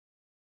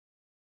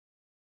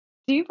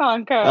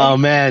debunker. Oh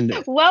man.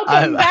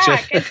 Welcome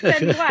back. It's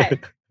been what?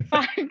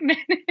 5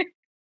 minutes?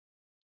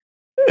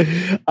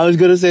 I was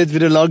going to say it's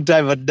been a long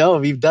time, but no,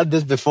 we've done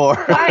this before.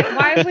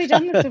 Why have we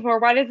done this before?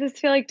 Why does this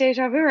feel like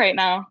deja vu right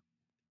now?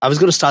 I was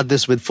going to start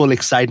this with full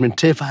excitement.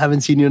 Tiff, I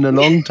haven't seen you in a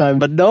long time.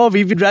 But no,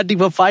 we've been ranting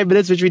for 5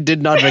 minutes, which we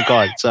did not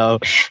record. So,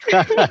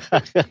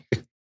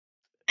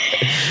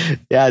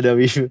 yeah, no,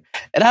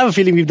 and I have a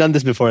feeling we've done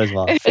this before as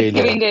well. It's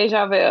giving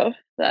deja vu.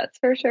 That's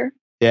for sure.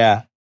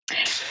 Yeah.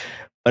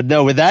 But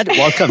no, with that,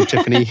 welcome,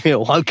 Tiffany.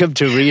 Welcome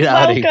to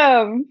Rerouting.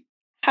 Welcome.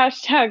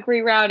 Hashtag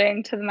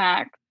rerouting to the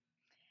max.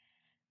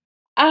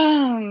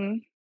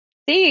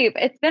 Steve,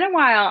 it's been a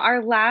while.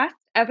 Our last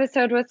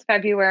episode was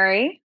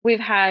February. We've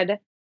had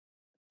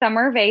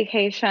summer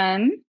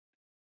vacation.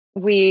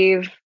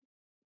 We've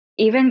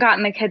even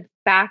gotten the kids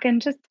back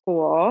into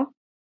school.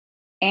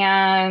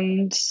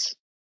 And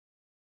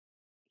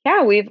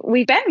yeah,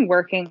 we've been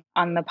working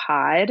on the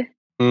pod,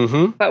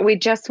 but we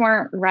just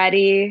weren't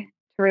ready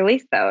to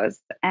release those.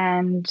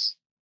 And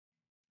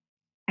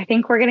I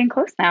think we're getting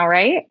close now,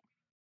 right?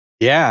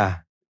 Yeah.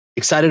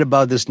 Excited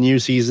about this new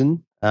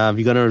season.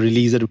 We're going to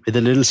release it with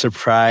a little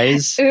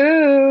surprise.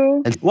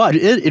 Ooh. And, well,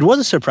 it was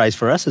a surprise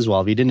for us as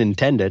well. We didn't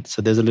intend it.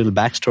 So there's a little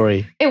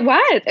backstory. It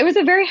was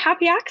a very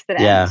happy accident.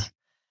 Yeah.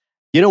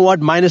 You know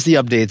what? Minus the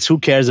updates. Who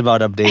cares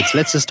about updates?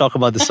 Let's just talk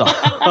about the song.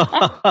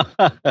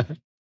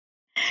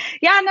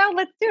 Yeah, no,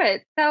 let's do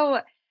it. So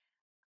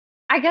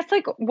I guess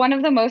like one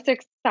of the most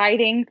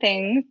exciting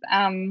things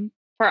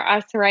for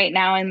us right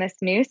now in this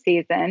new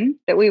season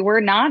that we were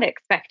not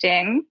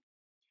expecting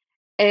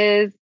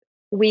is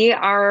we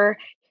are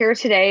here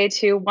today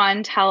to,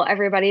 one, tell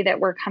everybody that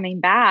we're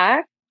coming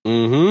back.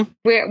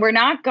 We're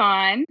not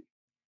gone.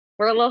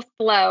 We're a little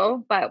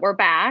slow, but we're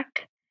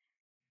back.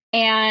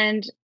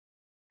 And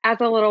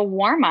as a little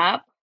warm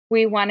up,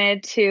 we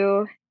wanted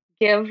to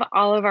give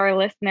all of our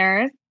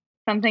listeners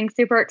something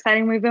super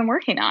exciting we've been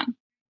working on.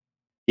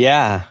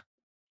 Yeah.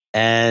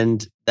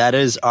 And that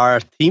is our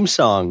theme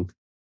song.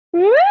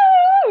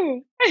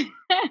 Woo!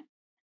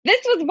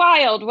 This was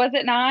wild, was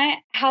it not?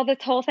 How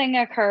this whole thing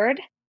occurred?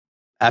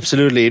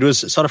 Absolutely. It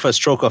was sort of a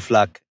stroke of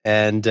luck.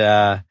 And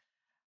I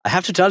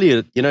have to tell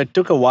you, it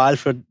took a while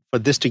for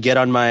this to get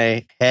on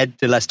my head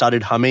till I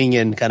started humming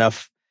and kind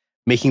of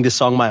making the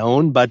song my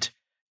own. But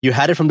you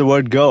had it from the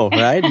word go,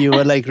 right? You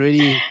were like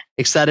really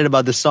excited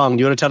about the song.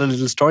 Do you want to tell a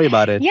little story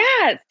about it?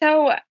 Yeah.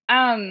 So,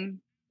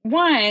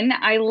 one,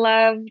 I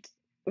loved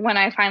when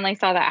I finally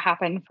saw that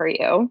happen for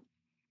you.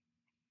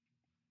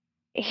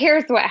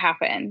 Here's what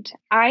happened.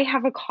 I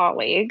have a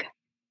colleague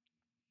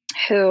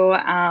who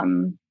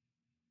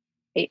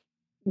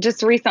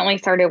just recently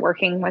started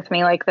working with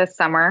me like this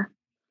summer.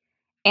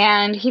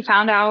 And he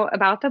found out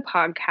about the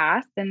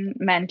podcast and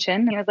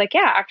mentioned, he was like,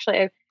 yeah, actually,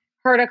 I've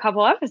heard a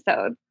couple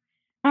episodes.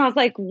 And I was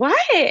like, what?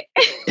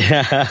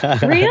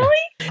 Really?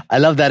 I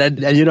love that.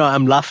 And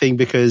I'm laughing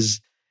because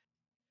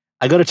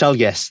I got to tell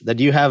guests that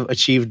you have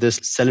achieved this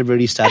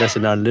celebrity status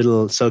in our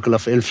little circle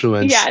of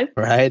influence, yes.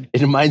 Right?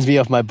 It reminds me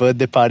of my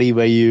birthday party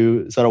where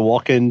you sort of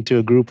walk into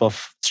a group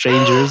of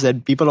strangers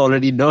and people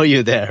already know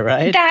you there,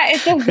 right? That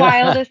is the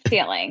wildest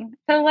feeling.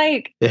 So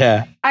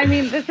yeah. I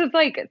mean, this is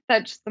like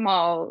such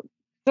small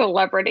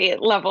celebrity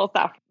level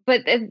stuff,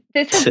 but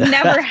this has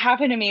never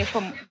happened to me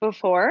from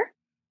before.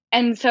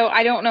 And so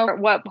I don't know at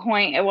what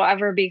point it will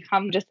ever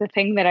become just a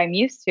thing that I'm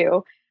used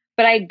to.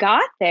 But I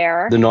got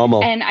there. The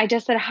normal. And I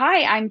just said,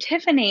 hi, I'm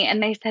Tiffany.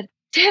 And they said,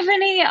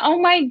 Tiffany, oh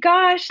my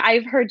gosh,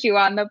 I've heard you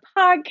on the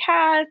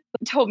podcast.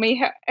 Told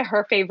me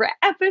her favorite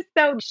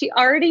episode. She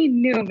already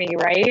knew me,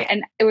 right?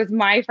 And it was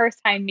my first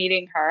time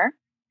meeting her.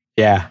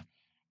 Yeah.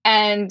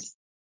 And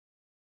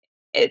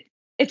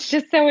it's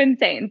just so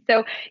insane.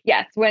 So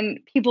yes, when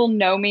people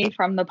know me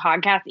from the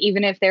podcast,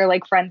 even if they're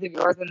like friends of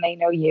yours and they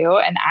know you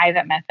and I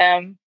haven't met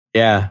them.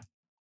 Yeah.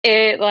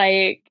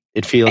 It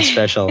feels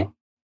special.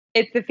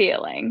 It's a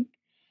feeling.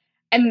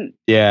 And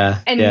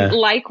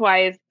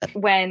likewise,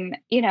 when,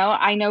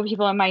 I know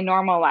people in my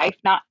normal life,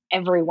 not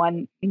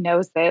everyone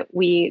knows that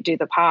we do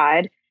the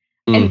pod.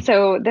 And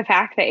so the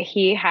fact that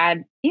he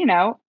had,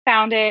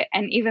 found it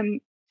and even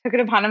took it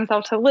upon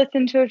himself to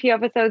listen to a few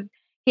episodes,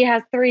 he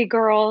has 3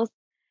 girls.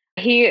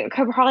 He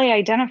could probably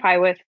identify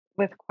with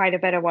quite a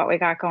bit of what we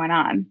got going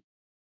on.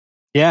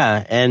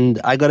 Yeah.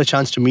 And I got a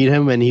chance to meet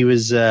him when he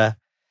was, where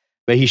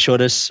he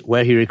showed us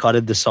where he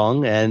recorded the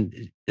song.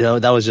 And,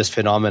 that was just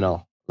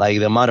phenomenal. Like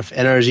the amount of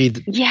energy.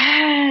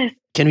 Yes.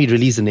 Can we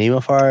release the name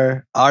of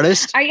our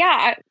artist?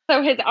 Yeah.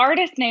 So his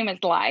artist name is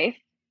Life.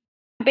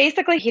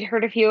 Basically, he'd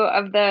heard a few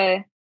of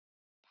the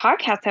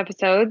podcast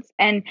episodes.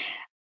 And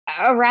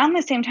around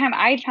the same time,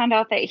 I found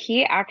out that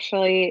he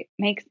actually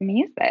makes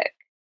music.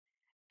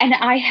 And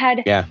I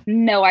had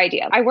no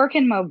idea. I work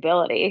in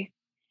mobility.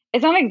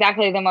 It's not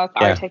exactly the most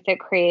artistic,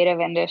 creative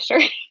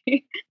industry.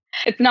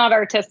 It's not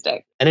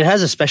artistic. And it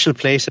has a special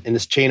place in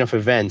this chain of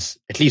events,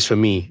 at least for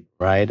me,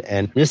 right?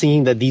 And I'm just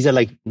thinking that these are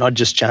like not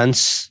just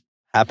chance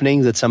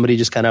happenings that somebody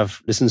just kind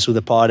of listens to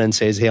the pod and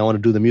says, hey, I want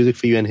to do the music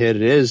for you. And here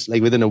it is,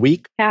 like within a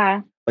week.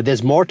 Yeah. But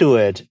there's more to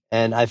it.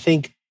 And I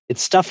think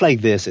it's stuff like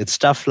this. It's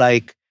stuff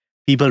like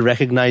people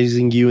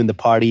recognizing you in the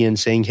party and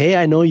saying, hey,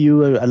 I know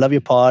you, I love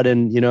your pod,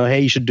 and,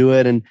 hey, you should do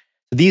it. And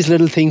these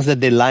little things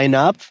that they line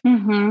up,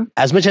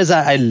 as much as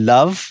I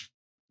love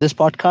this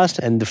podcast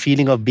and the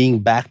feeling of being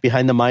back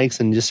behind the mics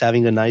and just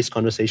having a nice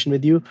conversation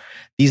with you,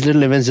 these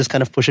little events just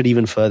kind of push it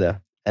even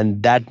further.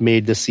 And that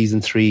made the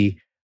season 3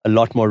 a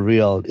lot more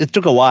real. It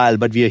took a while,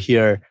 but we are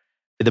here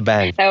with a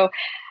bang. So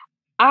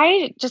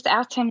I just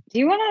asked him, do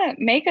you want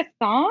to make a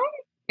song,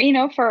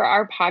 for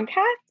our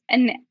podcast?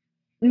 And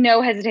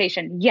no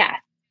hesitation. Yes.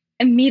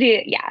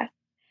 Immediate yes.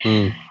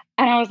 And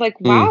I was like,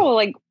 wow,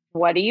 like,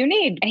 what do you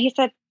need? And he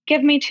said,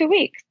 give me 2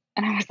 weeks.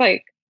 And I was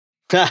like,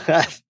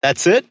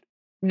 that's it?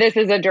 This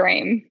is a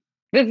dream.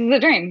 This is a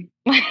dream.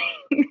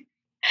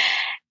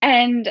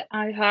 And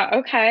I thought,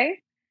 okay.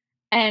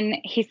 And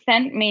he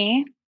sent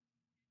me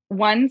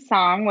one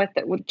song with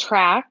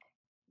track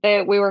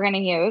that we were going to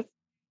use.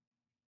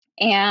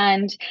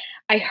 And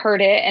I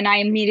heard it and I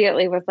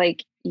immediately was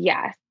like,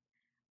 yes,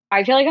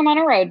 I feel like I'm on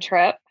a road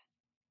trip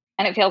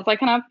and it feels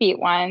like an upbeat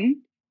one.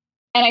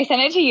 And I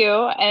sent it to you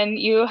and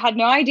you had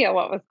no idea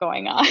what was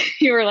going on.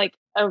 You were like,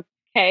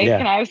 okay,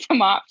 Can I have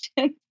some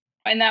options?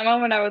 In that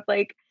moment, I was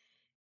like,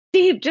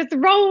 Steve, just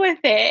roll with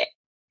it.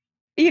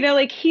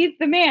 Like he's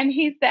the man,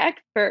 he's the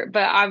expert.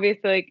 But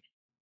obviously, like,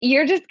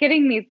 you're just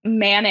getting these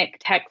manic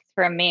texts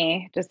from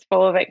me, just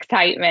full of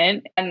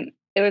excitement. And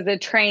it was a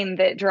train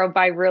that drove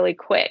by really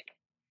quick.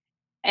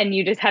 And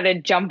you just had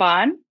to jump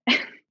on.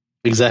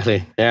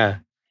 Exactly. Yeah.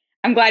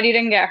 I'm glad you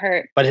didn't get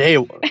hurt. But hey,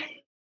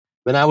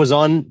 when I was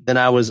on, then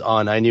I was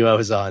on. I knew I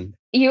was on.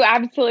 You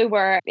absolutely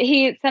were.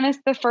 He sent us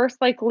the first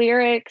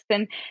lyrics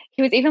and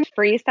he was even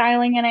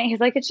freestyling in it. He's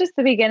like, it's just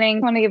the beginning. I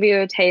want to give you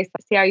a taste.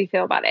 Let's see how you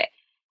feel about it.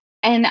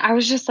 And I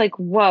was just like,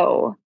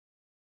 whoa,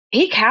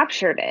 he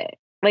captured it.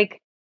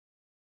 Like,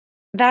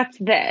 that's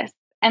this.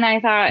 And I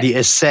thought, the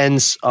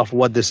essence of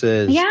what this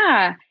is.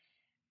 Yeah.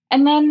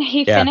 And then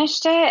he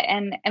finished it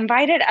and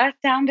invited us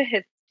down to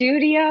his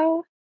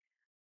studio.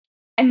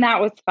 And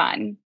that was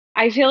fun.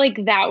 I feel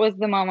like that was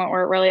the moment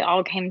where it really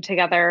all came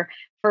together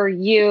for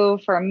you,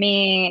 for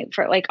me,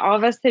 for all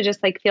of us to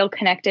just feel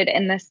connected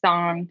in this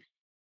song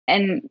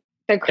and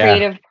the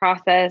creative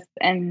process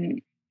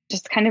and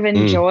just kind of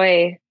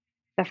enjoy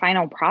the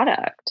final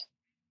product.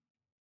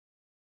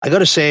 I got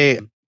to say,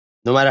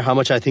 no matter how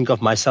much I think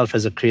of myself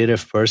as a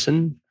creative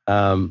person,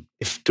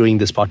 if doing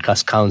this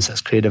podcast counts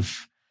as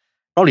creative,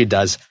 probably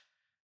does.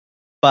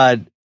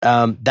 But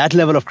that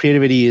level of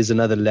creativity is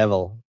another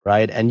level,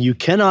 right? And you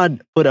cannot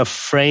put a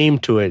frame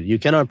to it. You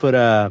cannot put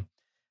a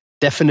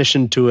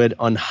definition to it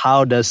on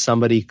how does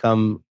somebody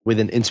come with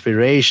an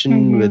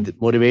inspiration, with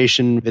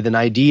motivation, with an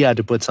idea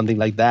to put something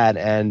like that.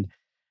 And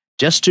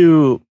just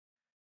to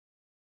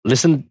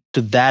listen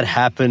to that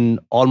happen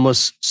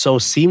almost so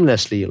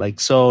seamlessly,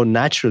 so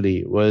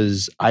naturally,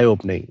 was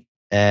eye-opening.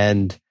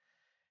 And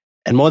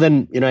more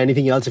than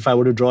anything else, if I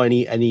were to draw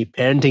any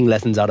parenting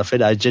lessons out of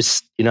it, I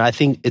just I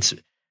think it's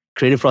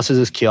creative process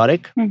is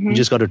chaotic. You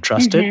just got to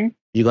trust it.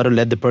 You got to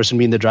let the person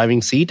be in the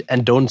driving seat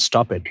and don't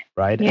stop it,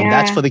 right? Yeah. And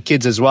that's for the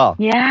kids as well.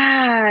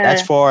 Yeah,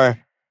 that's for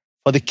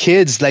the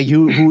kids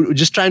who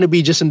just trying to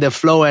be just in their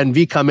flow, and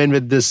we come in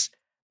with this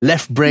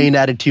left brain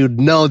attitude.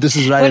 No, this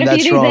is right and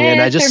that's wrong. This,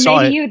 and I just saw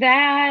it. You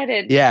that.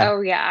 And, yeah.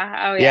 Oh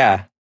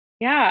yeah.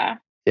 Yeah.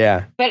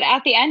 But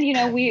at the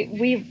end,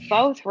 we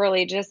both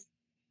really just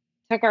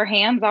took our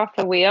hands off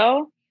the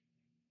wheel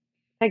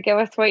to give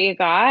us what you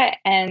got.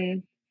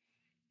 And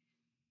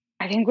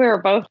I think we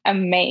were both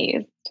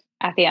amazed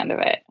at the end of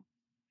it.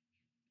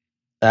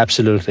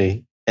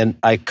 Absolutely. And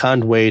I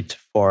can't wait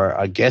for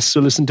our guests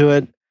to listen to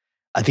it.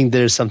 I think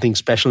there's something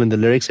special in the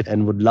lyrics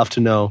and would love to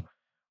know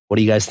what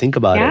do you guys think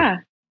about it. Yeah.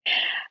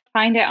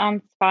 Find it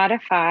on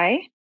Spotify.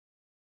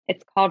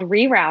 It's called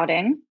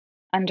Rerouting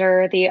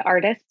under the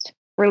artist,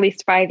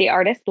 released by the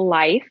artist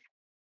Life.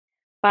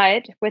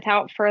 But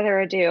without further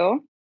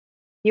ado,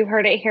 you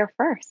heard it here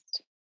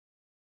first.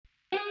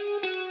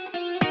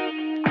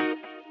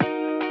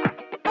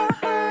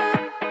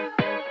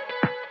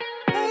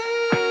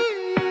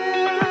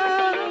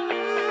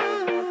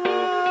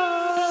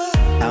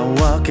 I'm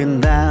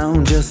walking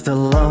down just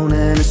alone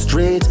in the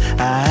streets.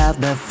 I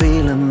have that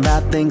feeling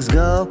that things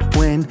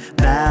going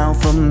down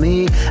for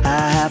me.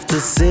 I have to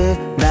sit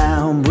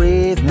down,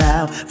 breathe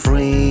now,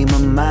 free my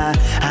mind.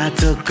 I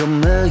took a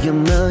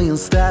million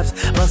steps,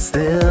 but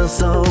still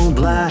so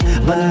blind.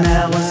 But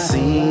now I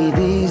see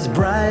these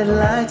bright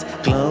lights,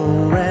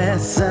 glow red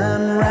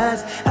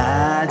sunrise.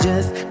 I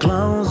just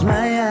close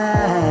my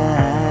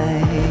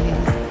eyes,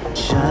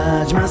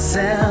 charge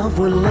myself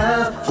with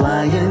love,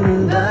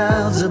 flying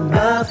doves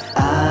above.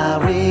 I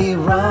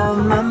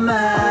rewrote my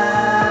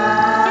mind.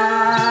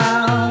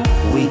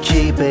 We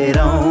keep it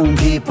on,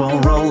 keep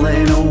on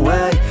rolling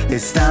away.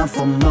 It's time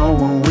for more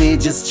when we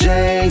just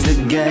change the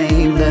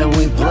game that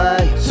we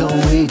play. So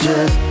we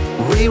just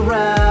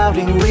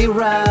rerouting,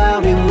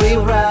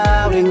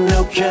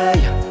 okay.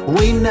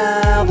 We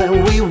know that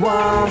we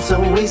want, so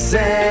we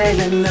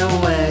sailing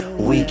away.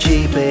 We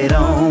keep it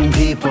on,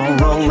 keep on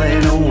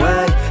rolling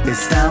away.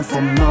 It's time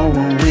for more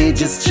when we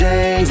just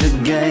change the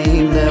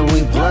game that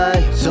we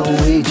play. So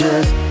we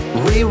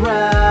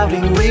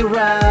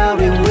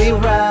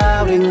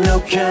rerouting,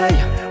 okay.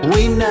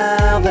 We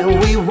know that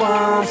we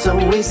want, so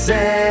we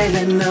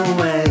sailing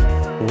away.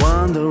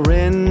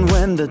 Wondering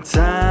when the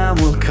time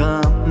will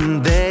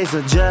come. Days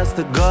are just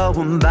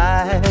going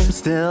by, I'm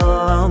still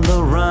on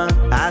the run.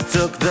 I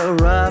took the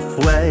rough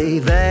way,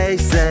 they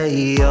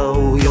say,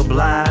 oh, you're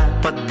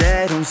blind. But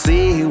they don't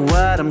see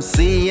what I'm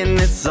seeing,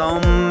 it's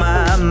on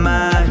my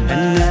mind.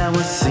 And now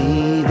I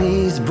see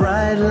these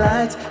bright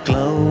lights,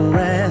 glow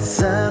as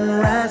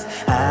sunrise.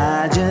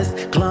 I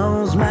just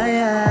close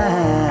my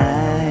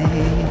eyes,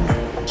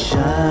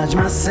 charge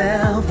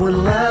myself with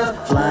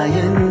love,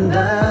 flying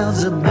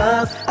doves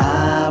above.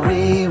 I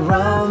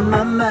reroll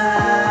my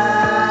mind.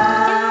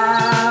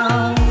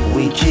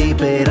 We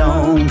keep it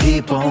on,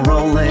 keep on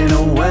rolling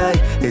away.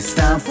 It's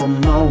time for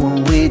more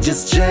when we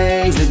just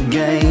change the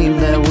game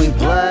that we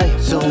play.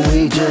 So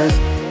we just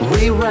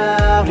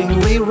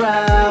rerouting,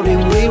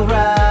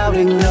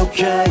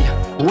 okay.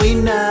 We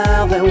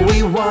know that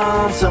we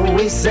want, so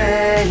we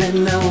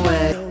sailing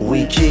away.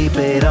 We keep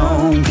it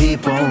on,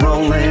 keep on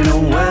rolling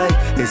away.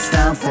 It's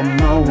time for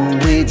more when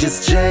we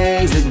just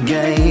change the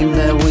game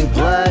that we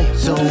play.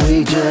 So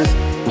we just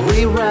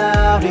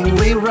rerouting,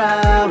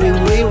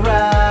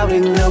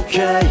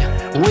 okay.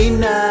 We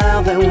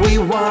know that we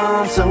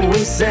want, so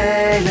we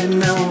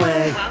sailing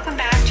away. Welcome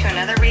back to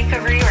another week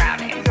of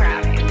rerouting.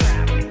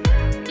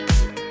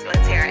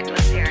 Let's hear it.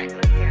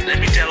 Let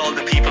me tell all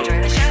the people.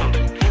 Enjoy the show.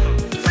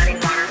 Letting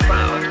water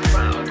flow.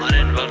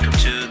 Lauren, welcome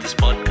to this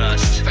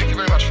podcast. Thank you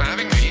very much for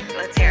having me.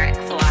 Let's hear it.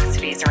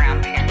 Philosophies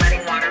around here.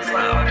 Letting water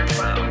flow.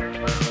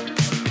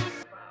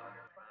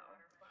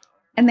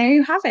 And there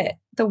you have it,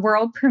 the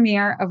world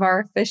premiere of our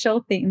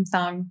official theme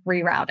song,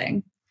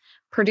 Rerouting,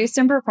 produced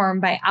and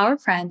performed by our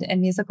friend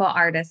and musical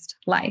artist,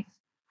 Life,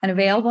 and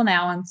available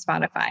now on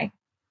Spotify.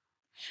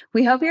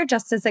 We hope you're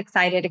just as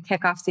excited to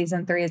kick off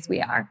season 3 as we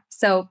are.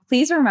 So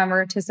please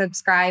remember to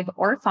subscribe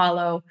or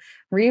follow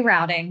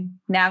Rerouting,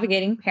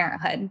 Navigating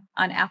Parenthood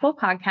on Apple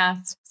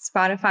Podcasts,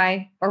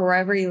 Spotify, or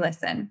wherever you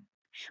listen.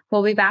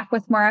 We'll be back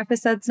with more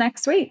episodes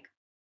next week.